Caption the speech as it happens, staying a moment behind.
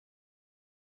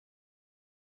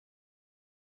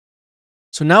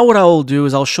So now what I will do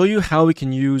is I'll show you how we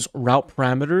can use route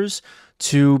parameters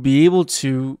to be able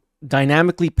to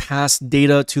dynamically pass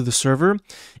data to the server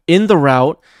in the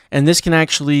route, and this can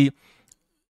actually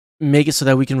make it so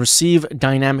that we can receive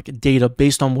dynamic data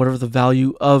based on whatever the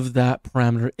value of that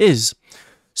parameter is.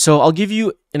 So I'll give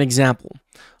you an example.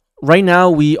 Right now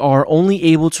we are only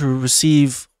able to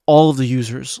receive all of the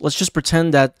users. Let's just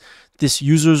pretend that this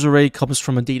users array comes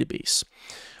from a database.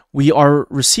 We are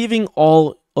receiving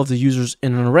all of the users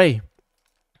in an array.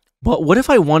 But what if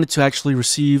I wanted to actually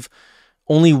receive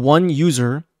only one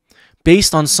user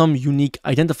based on some unique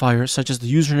identifier, such as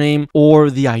the username or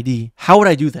the ID? How would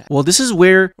I do that? Well, this is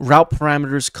where route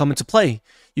parameters come into play.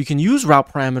 You can use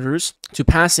route parameters to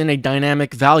pass in a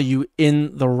dynamic value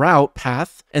in the route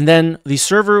path, and then the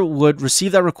server would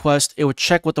receive that request. It would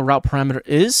check what the route parameter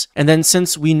is, and then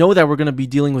since we know that we're going to be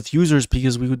dealing with users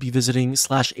because we would be visiting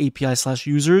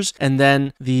 /API/users, and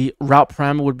then the route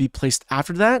parameter would be placed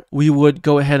after that, we would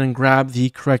go ahead and grab the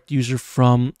correct user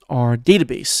from our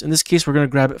database. In this case, we're going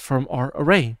to grab it from our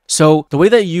array. So the way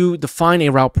that you define a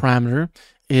route parameter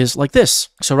is like this.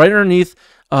 So right underneath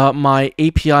my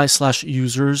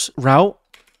API/users route,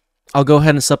 I'll go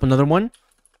ahead and set up another one,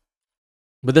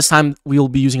 but this time we will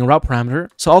be using a route parameter.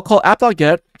 So I'll call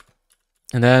app.get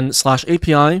and then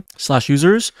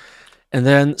 /API/users and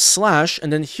then /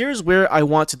 and then here's where I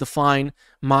want to define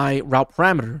my route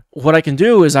parameter. What I can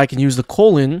do is I can use the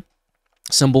colon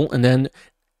symbol and then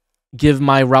give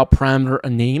my route parameter a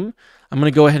name. I'm going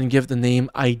to go ahead and give the name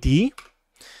ID,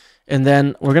 and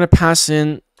then we're going to pass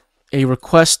in a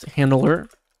request handler.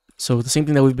 So the same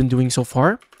thing that we've been doing so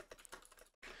far.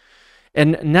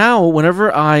 And now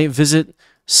whenever I visit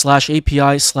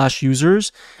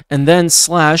 /API/users and then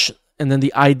 / and then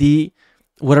the ID,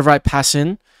 whatever I pass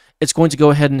in, it's going to go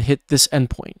ahead and hit this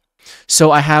endpoint.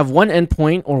 So I have one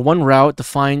endpoint or one route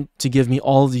defined to give me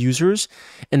all of the users,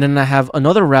 and then I have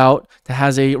another route that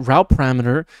has a route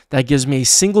parameter that gives me a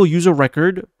single user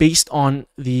record based on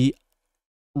the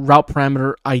route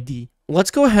parameter ID.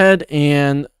 Let's go ahead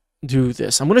and do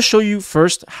this. I'm going to show you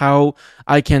first how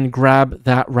I can grab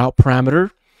that route parameter,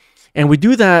 and we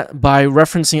do that by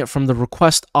referencing it from the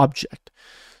request object.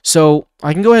 So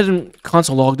I can go ahead and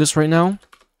console log this right now.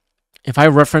 If I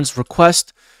reference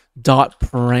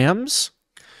request.params,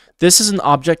 this is an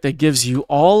object that gives you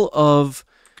all of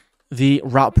the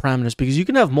route parameters, because you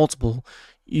can have multiple.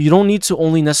 You don't need to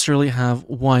only necessarily have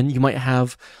one. You might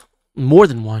have more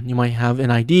than one. You might have an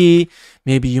ID,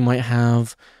 maybe you might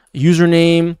have a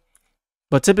username,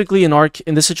 but typically in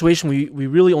this situation, we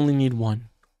really only need one.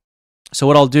 So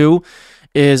what I'll do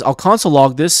is I'll console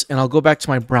log this, and I'll go back to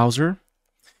my browser,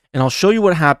 and I'll show you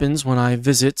what happens when I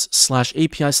visit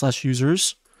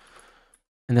 /API/users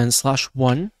and then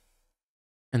 /1,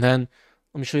 and then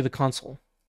let me show you the console.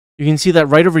 You can see that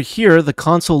right over here, the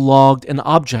console logged an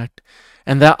object,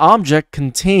 and that object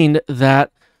contained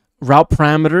that route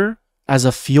parameter as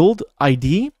a field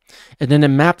ID, and then it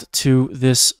mapped to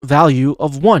this value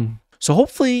of 1. So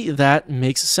hopefully that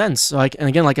makes sense. So and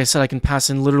again, like I said, I can pass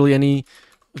in literally any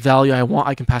value I want.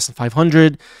 I can pass in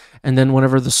 500, and then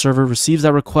whenever the server receives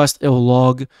that request, it will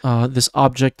log this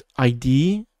object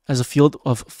ID as a field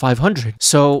of 500.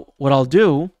 So what I'll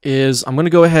do is I'm going to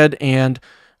go ahead and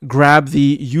grab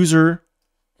the user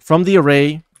from the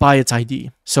array by its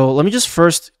ID. So let me just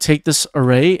first take this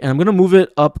array, and I'm going to move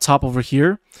it up top over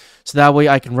here, so that way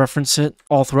I can reference it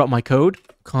all throughout my code.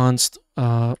 Const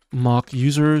mock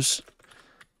users,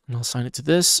 and I'll assign it to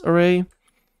this array,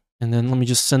 and then let me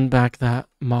just send back that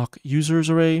mock users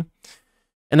array.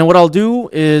 And then what I'll do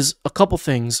is a couple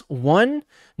things. One,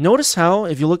 notice how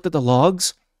if you looked at the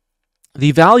logs,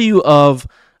 the value of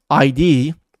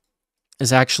ID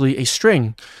is actually a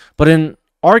string, but in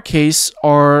our case,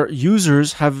 our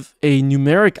users have a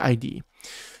numeric ID.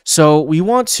 So we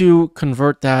want to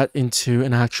convert that into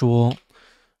an actual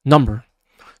number.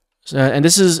 And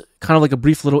this is kind of like a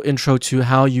brief little intro to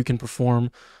how you can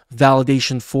perform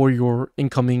validation for your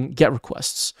incoming GET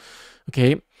requests.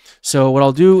 Okay, so what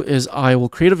I'll do is I will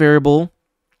create a variable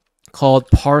called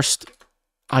parsed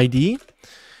ID,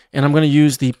 and I'm going to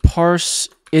use the parse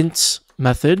int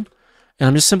method, and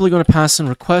I'm just simply going to pass in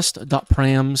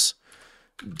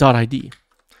request.params.id.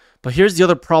 But here's the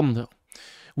other problem though.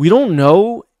 We don't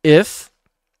know if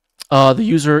the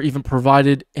user even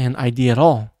provided an ID at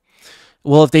all.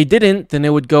 Well, if they didn't, then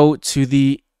it would go to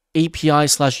the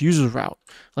API/user route.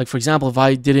 Like for example, if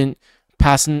I didn't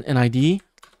pass in an ID,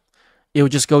 it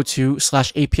would just go to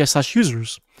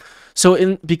 /API/users.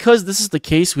 So because this is the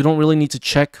case, we don't really need to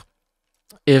check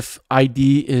if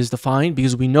ID is defined,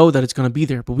 because we know that it's going to be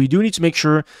there. But we do need to make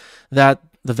sure that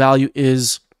the value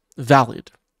is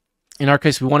valid. In our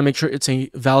case, we want to make sure it's a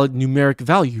valid numeric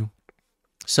value.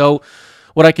 So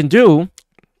what I can do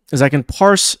is I can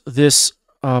parse this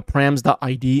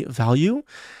params.id value,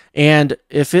 and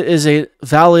if it is a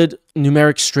valid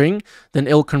numeric string, then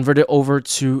it'll convert it over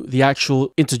to the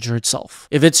actual integer itself.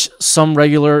 If it's some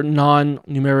regular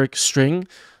non-numeric string,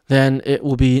 then it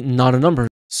will be not a number.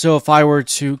 So if I were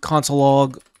to console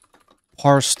log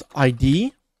parsed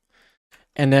ID,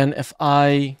 and then if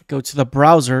I go to the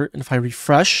browser and if I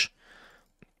refresh,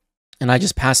 and I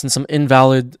just pass in some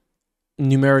invalid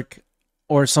numeric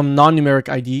or some non-numeric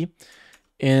ID,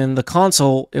 in the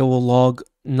console, it will log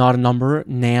not a number,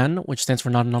 nan, which stands for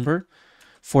not a number,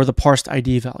 for the parsed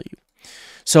ID value.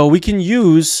 So we can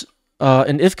use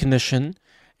an if condition,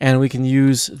 and we can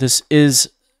use this is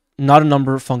not a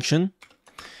number function,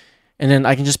 and then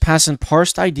I can just pass in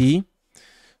parsed ID.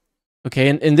 Okay,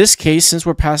 and in this case, since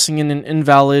we're passing in an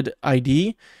invalid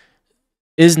ID,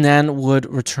 isNan would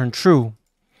return true.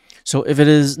 So if it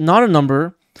is not a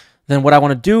number, then what I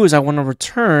want to do is I want to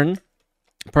return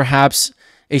perhaps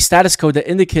a status code that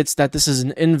indicates that this is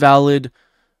an invalid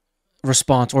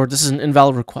response or this is an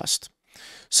invalid request.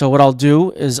 So what I'll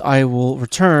do is I will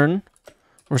return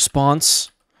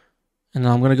response, and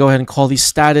I'm going to go ahead and call the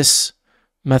status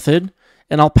method,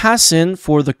 and I'll pass in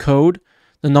for the code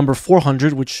the number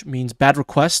 400, which means bad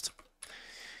request,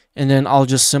 and then I'll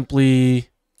just simply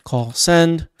call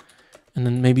send, and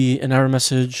then maybe an error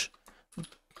message,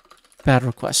 bad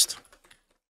request.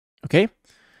 Okay,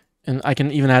 and I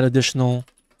can even add additional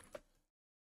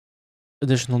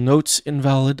notes,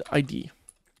 invalid ID.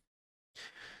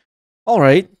 All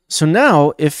right, so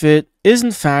now if it is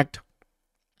in fact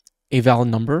a valid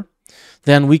number,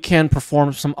 then we can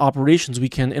perform some operations. We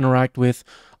can interact with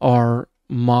our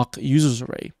mock users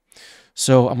array.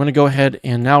 So I'm going to go ahead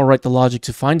and now write the logic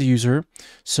to find the user.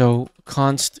 So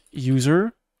const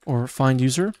user or find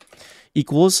user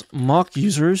equals mock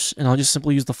users, and I'll just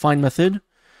simply use the find method,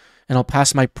 and I'll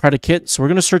pass my predicate. So we're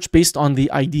going to search based on the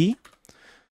ID.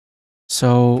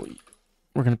 So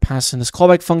we're going to pass in this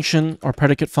callback function, our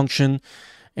predicate function,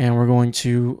 and we're going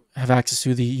to have access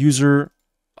to the user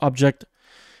object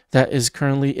that is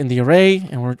currently in the array,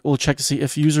 and we'll check to see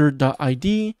if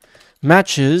user.id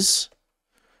matches,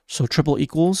 so triple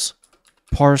equals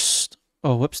parsed,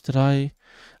 oh, whoops,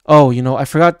 oh, you know, I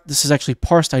forgot this is actually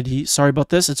parsed ID. Sorry about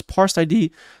this. It's parsed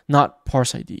ID, not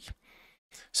parse ID.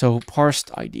 So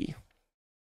parsed ID.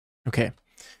 Okay.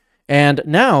 And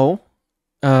now,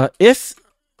 if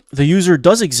the user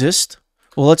does exist,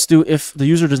 well, let's do if the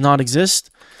user does not exist,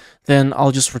 then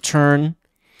I'll just return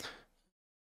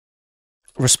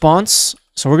response.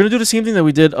 So we're going to do the same thing that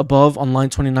we did above on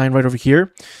line 29 right over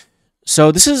here.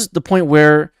 So this is the point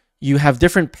where you have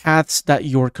different paths that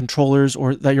your controllers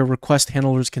or that your request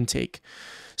handlers can take.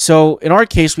 So in our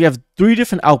case, we have 3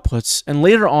 different outputs, and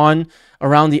later on,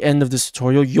 around the end of this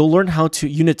tutorial, you'll learn how to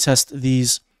unit test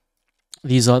these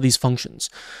functions.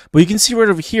 But you can see right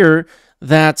over here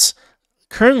that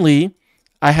currently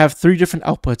I have 3 different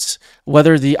outputs.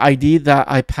 Whether the ID that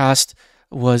I passed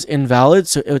was invalid,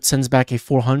 so it sends back a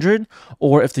 400,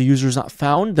 or if the user is not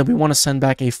found, then we want to send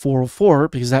back a 404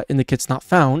 because that indicates not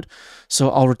found. So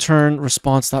I'll return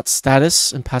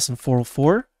response.status and pass in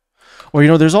 404. Or, you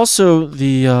know, there's also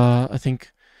the I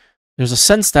think there's a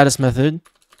send status method,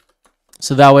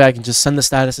 so that way I can just send the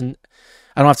status and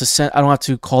I don't have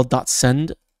to call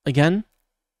 .send again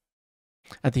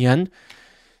at the end.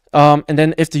 And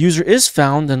then if the user is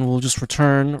found, then we'll just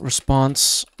return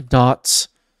response.send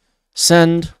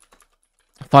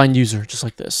find user, just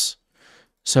like this.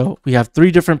 So we have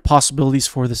 3 different possibilities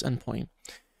for this endpoint.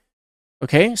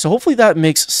 Okay, so hopefully that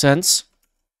makes sense.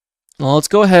 Now let's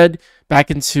go ahead back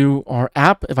into our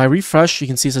app. If I refresh, you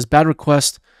can see it says bad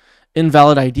request,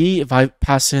 invalid ID. If I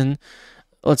pass in,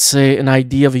 let's say, an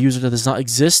ID of a user that does not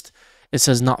exist, it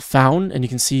says not found, and you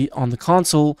can see on the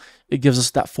console it gives us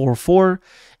that 404.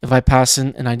 If I pass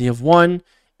in an ID of 1,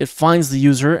 it finds the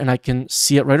user, and I can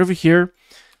see it right over here.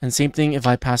 And same thing, if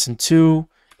I pass in 2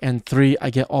 and 3,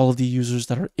 I get all of the users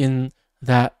that are in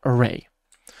that array.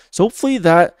 So hopefully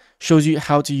that shows you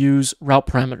how to use route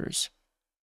parameters.